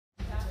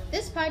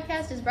This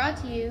podcast is brought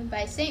to you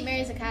by St.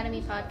 Mary's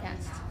Academy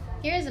Podcast.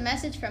 Here is a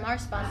message from our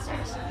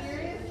sponsors.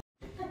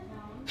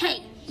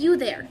 Hey, you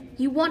there.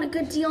 You want a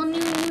good deal on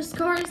new and used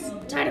cars?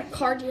 Tired of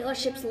car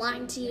dealerships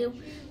lying to you?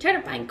 Tired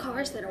of buying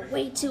cars that are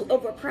way too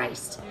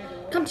overpriced?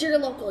 Come to your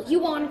local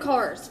U-On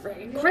Cars for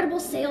incredible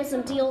sales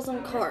and deals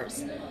on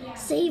cars.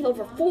 Save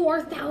over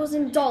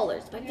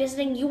 $4,000 by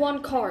visiting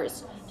U-On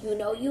Cars. You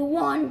know you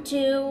want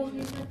to.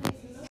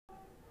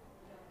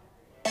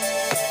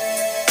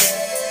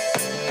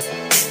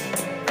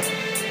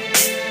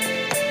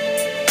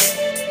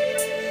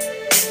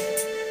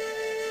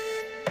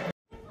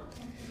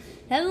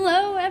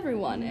 Hello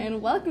everyone,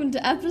 and welcome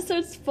to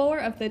episode 4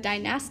 of the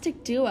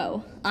Dynastic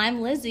Duo. I'm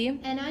Lizzie.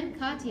 And I'm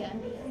Katya.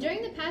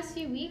 During the past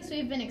few weeks,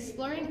 we've been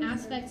exploring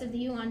aspects of the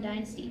Yuan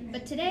dynasty,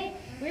 but today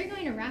we're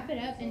going to wrap it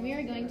up and we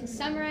are going to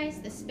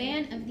summarize the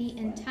span of the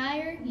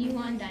entire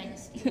Yuan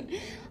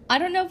dynasty. I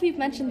don't know if we've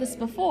mentioned this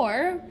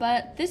before,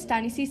 but this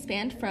dynasty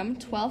spanned from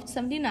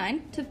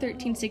 1279 to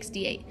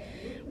 1368,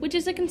 which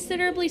is a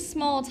considerably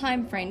small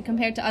time frame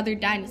compared to other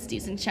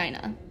dynasties in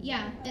China.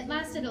 Yeah, it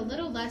lasted a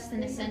little less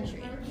than a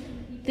century.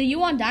 The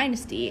Yuan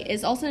dynasty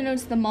is also known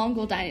as the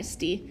Mongol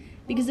dynasty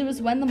because it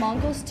was when the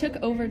Mongols took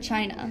over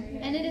China.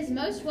 And it is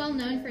most well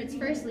known for its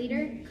first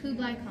leader,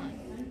 Kublai Khan.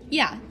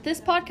 Yeah, this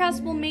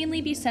podcast will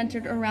mainly be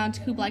centered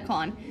around Kublai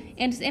Khan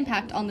and his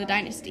impact on the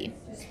dynasty.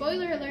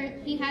 Spoiler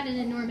alert, he had an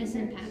enormous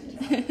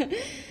impact.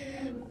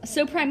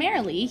 So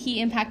primarily, he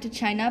impacted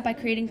China by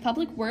creating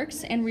public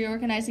works and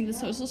reorganizing the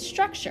social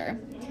structure.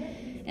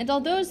 And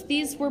although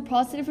these were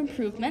positive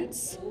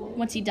improvements,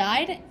 once he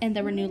died and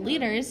there were new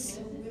leaders,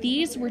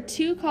 these were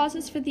two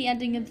causes for the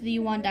ending of the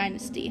Yuan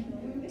dynasty.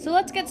 So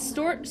let's get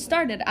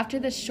started after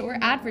this short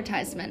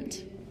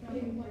advertisement.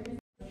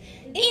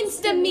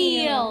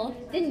 InstaMeal!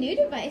 The new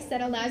device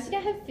that allows you to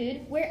have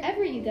food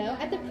wherever you go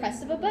at the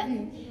press of a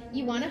button.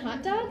 You want a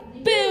hot dog?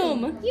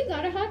 Boom! You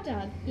got a hot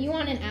dog. You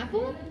want an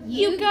apple?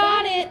 You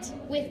got it!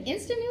 With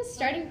InstaMeal's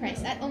starting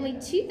price at only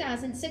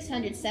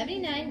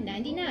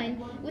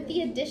 $2,679.99, with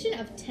the addition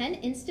of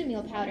 10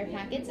 InstaMeal powder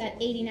packets at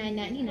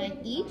 $89.99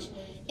 each,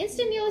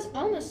 InstaMeal is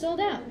almost sold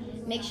out.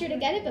 Make sure to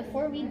get it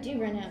before we do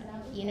run out.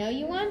 You know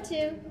you want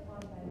to.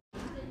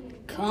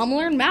 Come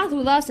learn math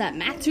with us at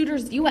Math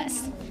Tutors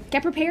US.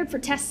 Get prepared for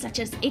tests such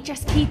as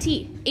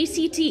HSKT,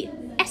 ACT,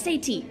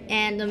 SAT,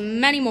 and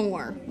many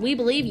more. We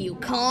believe you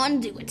can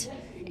do it.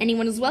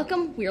 Anyone is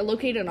welcome. We are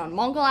located on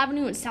Mongol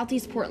Avenue in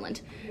Southeast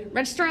Portland.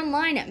 Register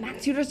online at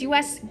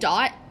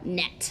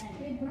mathtutorsus.net.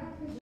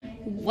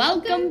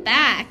 Welcome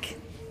back.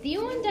 The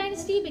Yuan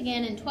dynasty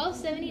began in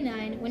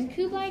 1279 when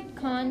Kublai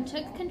Khan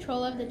took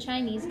control of the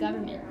Chinese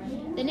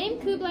government. The name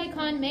Kublai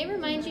Khan may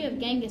remind you of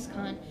Genghis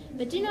Khan,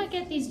 but do not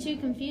get these two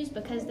confused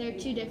because they're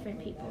two different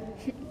people.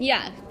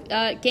 Yeah,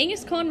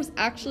 Genghis Khan was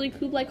actually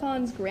Kublai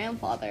Khan's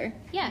grandfather.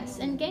 Yes,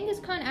 and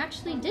Genghis Khan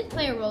actually did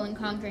play a role in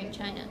conquering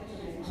China.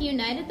 He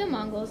united the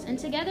Mongols, and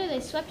together they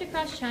swept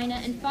across China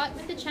and fought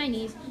with the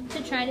Chinese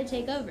to try to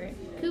take over.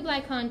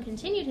 Kublai Khan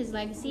continued his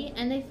legacy,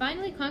 and they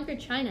finally conquered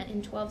China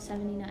in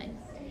 1279.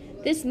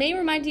 This may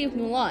remind you of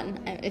Mulan.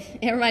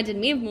 It reminded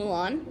me of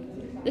Mulan.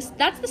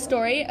 That's the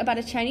story about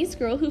a Chinese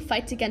girl who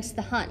fights against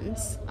the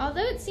Huns.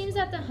 Although it seems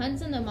that the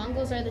Huns and the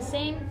Mongols are the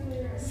same,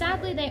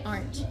 sadly they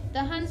aren't.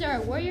 The Huns are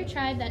a warrior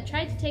tribe that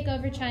tried to take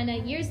over China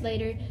years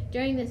later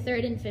during the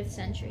 3rd and 5th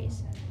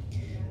centuries.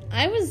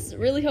 I was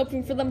really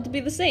hoping for them to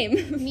be the same.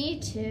 Me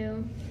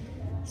too.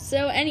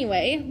 So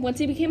anyway, once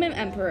he became an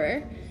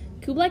emperor,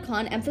 Kublai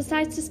Khan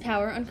emphasized his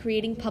power on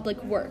creating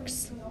public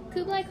works.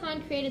 Kublai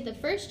Khan created the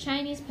first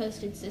Chinese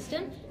postage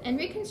system and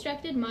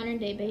reconstructed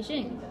modern-day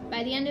Beijing.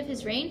 By the end of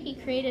his reign, he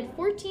created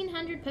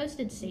 1,400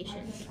 postage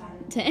stations.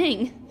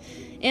 Dang.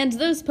 And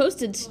those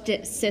postage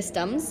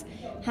systems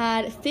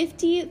had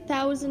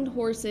 50,000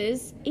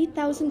 horses,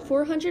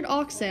 8,400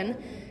 oxen,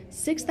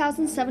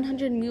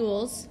 6,700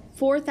 mules,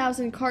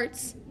 4,000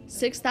 carts,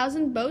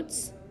 6,000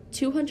 boats,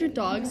 200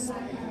 dogs,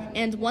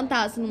 and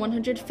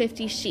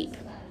 1,150 sheep.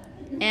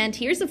 And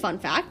here's a fun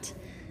fact.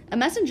 A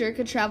messenger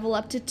could travel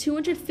up to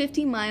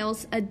 250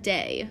 miles a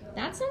day.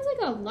 That sounds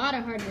like a lot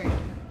of hard work.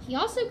 He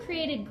also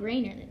created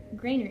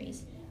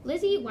granaries.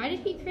 Lizzie, why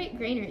did he create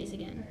granaries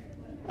again?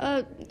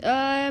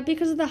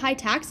 Because of the high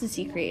taxes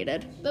he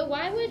created. But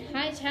why would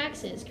high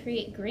taxes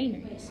create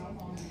granaries?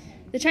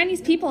 The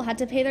Chinese people had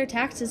to pay their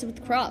taxes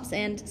with crops,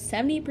 and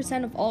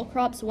 70% of all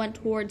crops went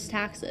towards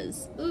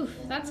taxes. Oof,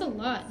 that's a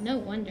lot. No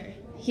wonder.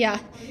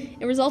 Yeah,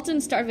 it resulted in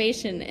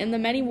starvation, and the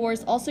many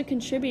wars also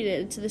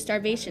contributed to the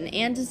starvation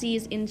and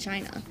disease in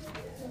China.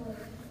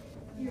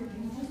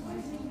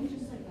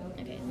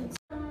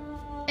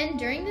 And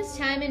during this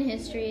time in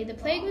history, the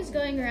plague was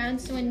going around,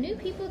 so when new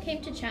people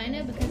came to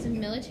China because of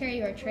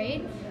military or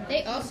trade,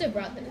 they also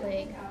brought the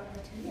plague.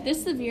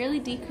 This severely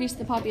decreased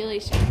the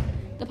population.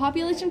 The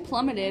population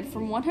plummeted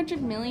from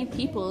 100 million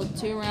people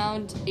to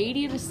around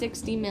 80 to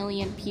 60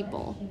 million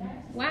people.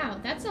 Wow,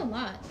 that's a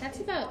lot. That's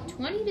about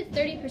 20 to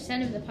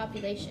 30% of the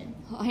population.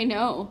 I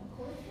know.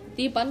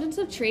 The abundance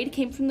of trade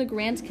came from the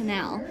Grand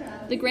Canal.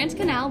 The Grand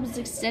Canal was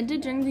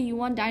extended during the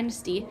Yuan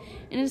dynasty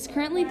and is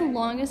currently the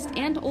longest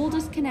and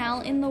oldest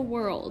canal in the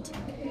world.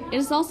 It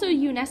is also a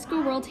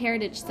UNESCO World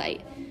Heritage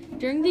Site.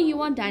 During the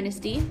Yuan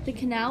dynasty, the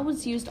canal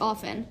was used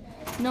often.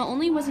 Not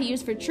only was it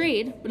used for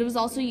trade, but it was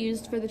also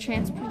used for the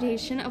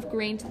transportation of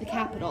grain to the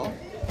capital.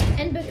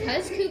 And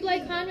because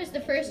Kublai Khan was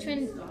the first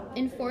to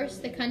enforce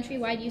the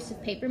countrywide use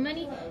of paper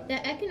money,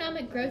 the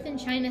economic growth in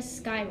China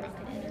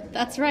skyrocketed.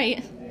 That's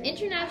right.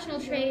 International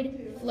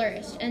trade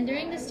flourished, and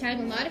during this time,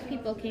 a lot of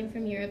people came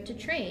from Europe to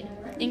trade,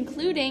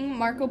 Including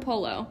Marco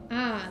Polo.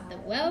 Ah, the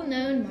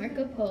well-known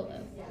Marco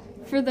Polo.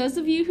 For those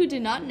of you who do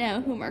not know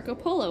who Marco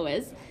Polo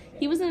is,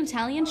 he was an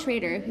Italian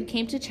trader who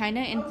came to China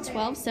in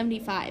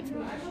 1275.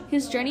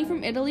 His journey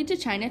from Italy to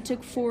China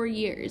took 4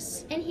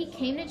 years. And he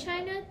came to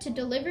China to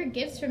deliver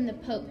gifts from the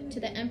Pope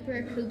to the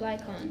Emperor Kublai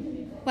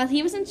Khan. While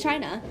he was in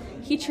China,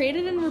 he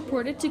traded and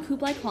reported to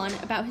Kublai Khan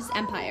about his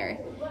empire.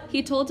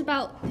 He told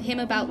him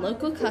about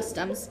local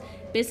customs,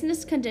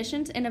 business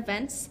conditions and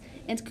events,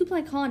 and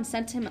Kublai Khan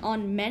sent him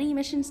on many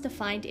missions to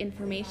find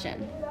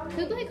information.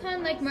 Kublai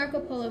Khan liked Marco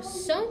Polo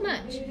so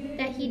much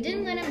that he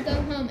didn't let him go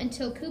home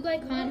until Kublai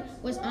Khan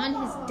was on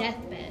his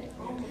deathbed.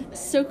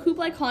 So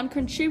Kublai Khan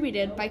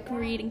contributed by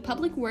creating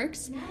public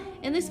works,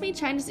 and this made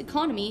China's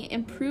economy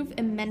improve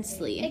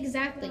immensely.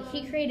 Exactly.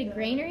 He created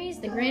granaries,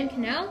 the Grand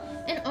Canal,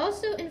 and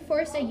also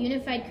enforced a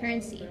unified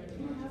currency.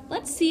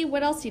 Let's see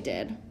what else he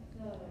did.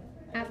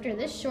 After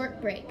this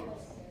short break.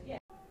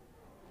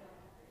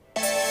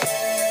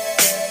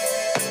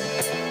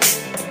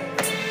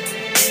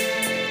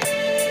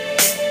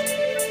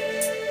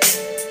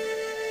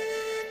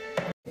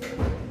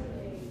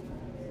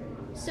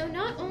 So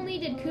not only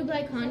did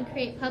Kublai Khan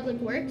create public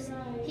works,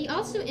 he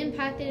also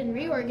impacted and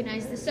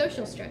reorganized the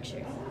social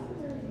structure.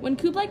 When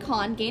Kublai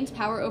Khan gained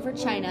power over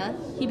China,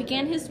 he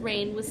began his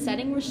reign with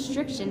setting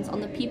restrictions on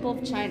the people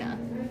of China.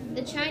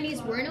 The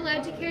Chinese weren't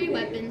allowed to carry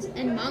weapons,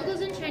 and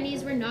Mongols and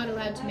Chinese were not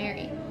allowed to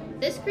marry.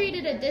 This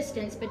created a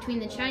distance between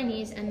the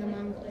Chinese and the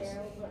Mongols.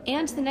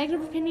 And the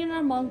negative opinion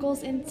on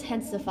Mongols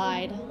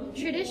intensified.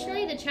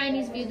 Traditionally, the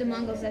Chinese viewed the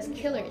Mongols as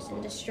killers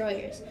and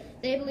destroyers.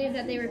 They believed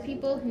that they were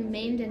people who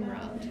maimed and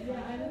robbed.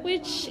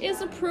 Which is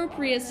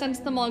appropriate since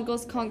the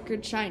Mongols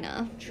conquered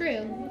China.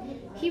 True.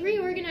 He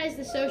reorganized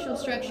the social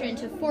structure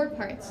into 4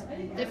 parts,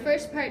 the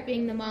first part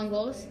being the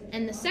Mongols,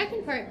 and the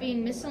second part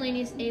being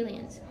miscellaneous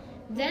aliens.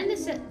 Then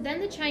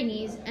the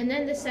Chinese, and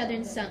then the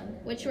Southern Sung,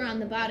 which were on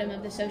the bottom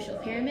of the social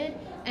pyramid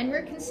and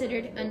were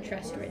considered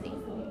untrustworthy.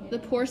 The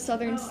poor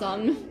Southern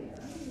Sung.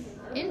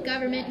 In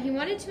government, he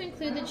wanted to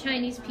include the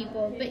Chinese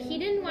people, but he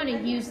didn't want to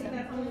use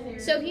them.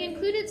 So he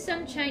included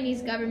some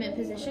Chinese government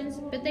positions,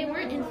 but they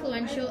weren't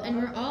influential and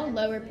were all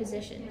lower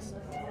positions.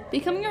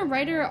 Becoming a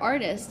writer or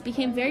artist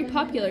became very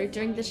popular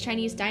during this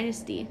Chinese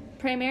dynasty,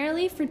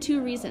 primarily for 2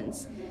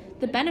 reasons: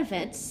 the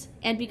benefits,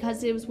 and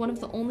because it was one of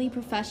the only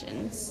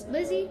professions.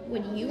 Lizzie,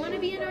 would you want to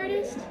be an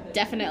artist?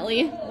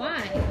 Definitely.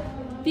 Why?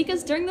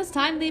 Because during this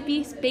time, they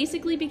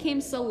basically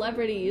became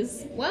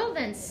celebrities. Well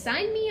then,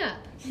 sign me up.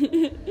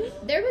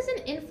 There was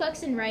an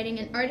influx in writing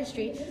and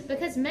artistry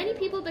because many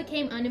people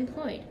became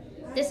unemployed.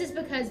 This is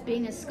because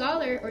being a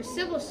scholar or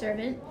civil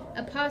servant,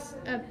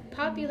 a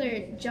popular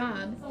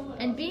job,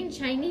 and being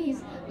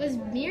Chinese was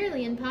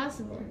nearly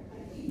impossible.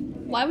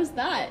 Why was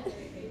that?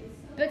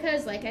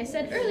 Because, like I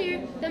said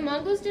earlier, the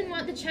Mongols didn't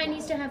want the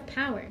Chinese to have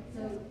power.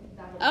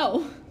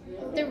 Oh.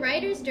 The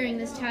writers during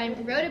this time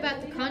wrote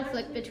about the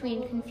conflict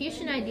between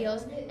Confucian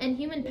ideals and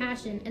human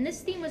passion, and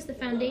this theme was the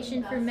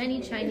foundation for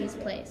many Chinese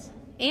plays.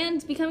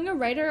 And becoming a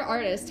writer or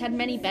artist had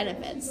many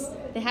benefits.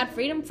 They had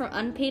freedom from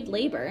unpaid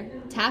labor,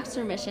 tax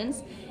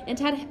remissions, and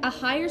had a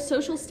higher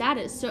social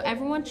status, so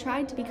everyone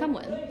tried to become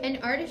one. And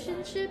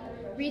artisanship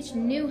reached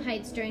new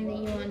heights during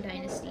the Yuan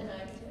dynasty.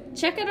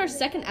 Check out our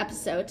second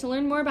episode to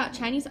learn more about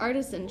Chinese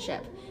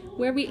artisanship,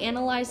 where we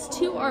analyzed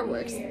 2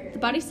 artworks, the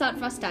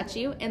Bodhisattva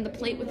statue and the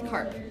plate with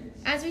carp.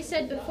 As we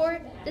said before,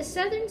 the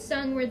Southern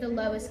Sung were the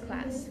lowest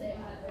class.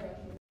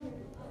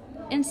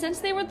 And since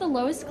they were the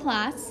lowest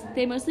class,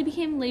 they mostly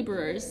became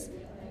laborers.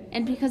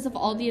 And because of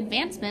all the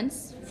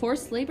advancements,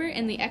 forced labor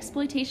and the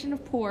exploitation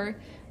of poor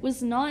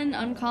was not an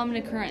uncommon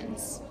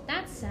occurrence.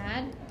 That's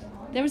sad.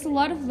 There was a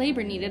lot of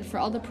labor needed for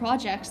all the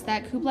projects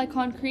that Kublai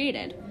Khan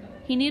created.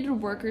 He needed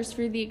workers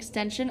for the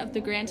extension of the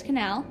Grand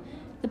Canal,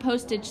 the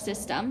postage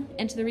system,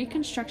 and the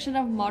reconstruction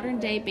of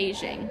modern-day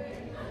Beijing.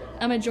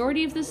 A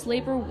majority of this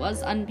labor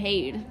was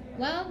unpaid.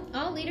 Well,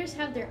 all leaders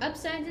have their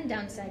upsides and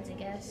downsides, I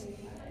guess.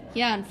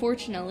 Yeah,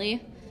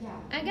 unfortunately.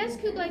 I guess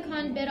Kublai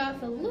Khan bit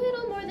off a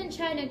little more than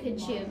China could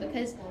chew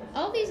because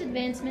all these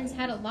advancements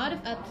had a lot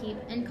of upkeep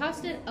and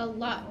costed a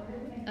lot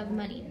of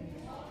money.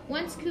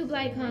 Once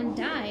Kublai Khan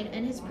died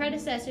and his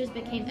predecessors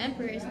became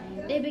emperors,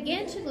 they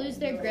began to lose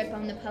their grip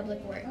on the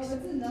public works.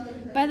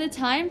 By the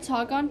time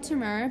Togon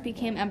Timur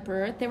became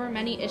emperor, there were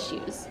many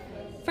issues.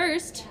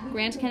 First,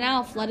 Grand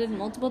Canal flooded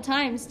multiple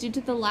times due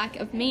to the lack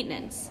of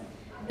maintenance.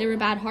 There were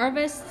bad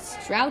harvests,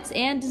 droughts,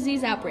 and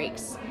disease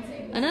outbreaks.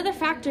 Another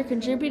factor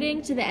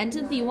contributing to the end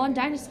of the Yuan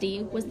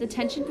dynasty was the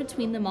tension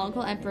between the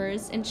Mongol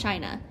emperors and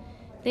China.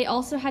 They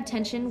also had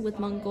tension with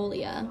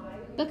Mongolia.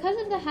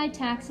 Because of the high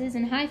taxes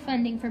and high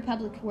funding for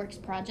public works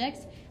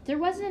projects, there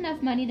wasn't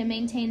enough money to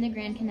maintain the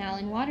Grand Canal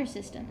and water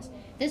systems.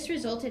 This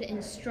resulted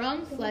in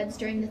strong floods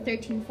during the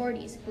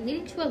 1340s,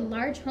 leading to a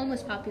large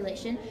homeless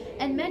population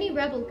and many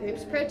rebel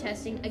groups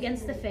protesting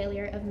against the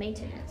failure of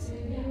maintenance.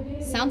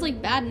 Sounds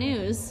like bad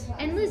news.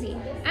 And Lizzie,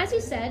 as you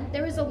said,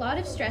 there was a lot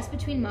of stress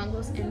between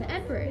Mongols and the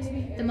emperors.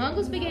 The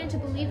Mongols began to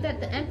believe that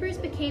the emperors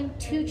became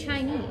too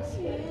Chinese.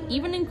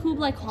 Even in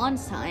Kublai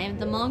Khan's time,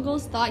 the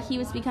Mongols thought he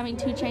was becoming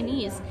too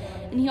Chinese,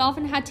 and he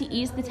often had to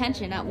ease the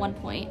tension at one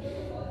point.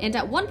 And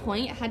at one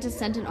point, had to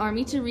send an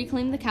army to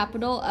reclaim the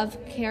capital of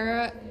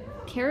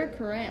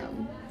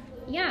Karakoram.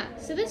 Yeah,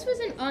 so this was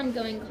an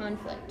ongoing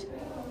conflict.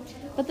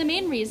 But the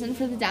main reason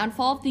for the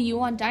downfall of the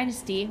Yuan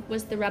dynasty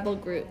was the rebel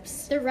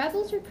groups. The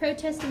rebels were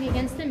protesting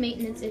against the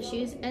maintenance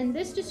issues, and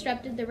this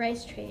disrupted the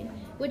rice trade,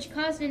 which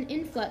caused an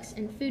influx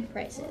in food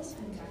prices.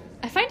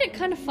 I find it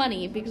kind of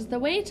funny because the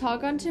way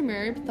Togon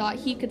Temur thought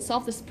he could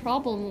solve this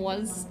problem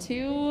was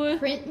to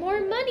Print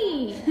more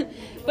money!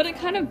 but it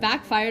kind of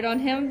backfired on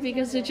him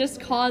because it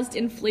just caused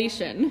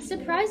inflation.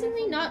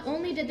 Surprisingly, not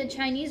only did the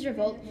Chinese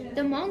revolt,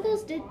 the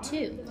Mongols did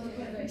too.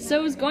 So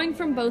it was going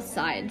from both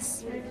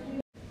sides.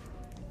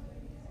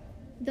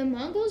 The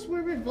Mongols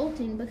were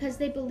revolting because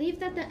they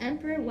believed that the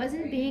emperor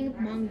wasn't being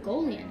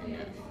Mongolian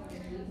enough.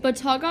 But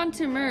Togon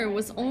Temur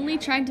was only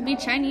trying to be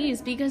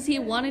Chinese because he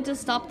wanted to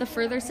stop the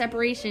further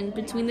separation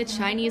between the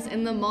Chinese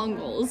and the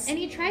Mongols, And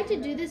he tried to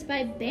do this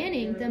by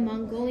banning the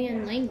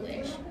Mongolian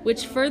language.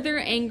 which further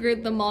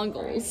angered the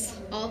Mongols.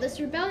 All this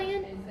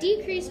rebellion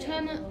decreased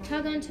Togon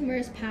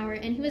Temur's power,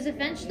 and he was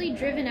eventually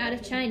driven out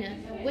of China,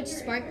 which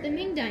sparked the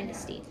Ming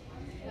Dynasty.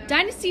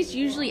 Dynasties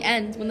usually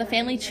end when the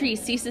family tree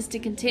ceases to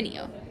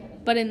continue.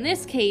 But in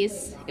this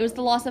case, it was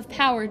the loss of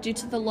power due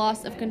to the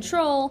loss of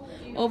control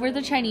over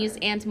the Chinese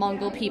and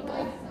Mongol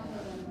people.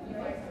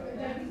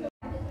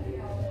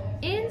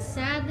 And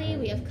sadly,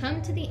 we have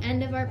come to the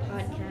end of our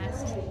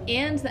podcast.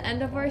 And the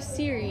end of our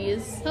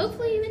series.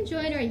 Hopefully you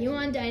enjoyed our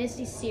Yuan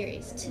Dynasty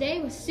series. Today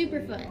was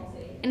super fun.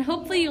 And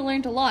hopefully you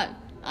learned a lot.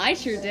 I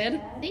sure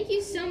did. Thank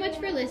you so much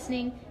for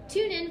listening.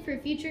 Tune in for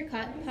future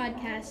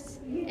podcasts.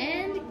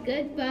 And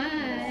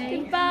goodbye.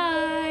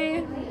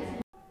 Goodbye.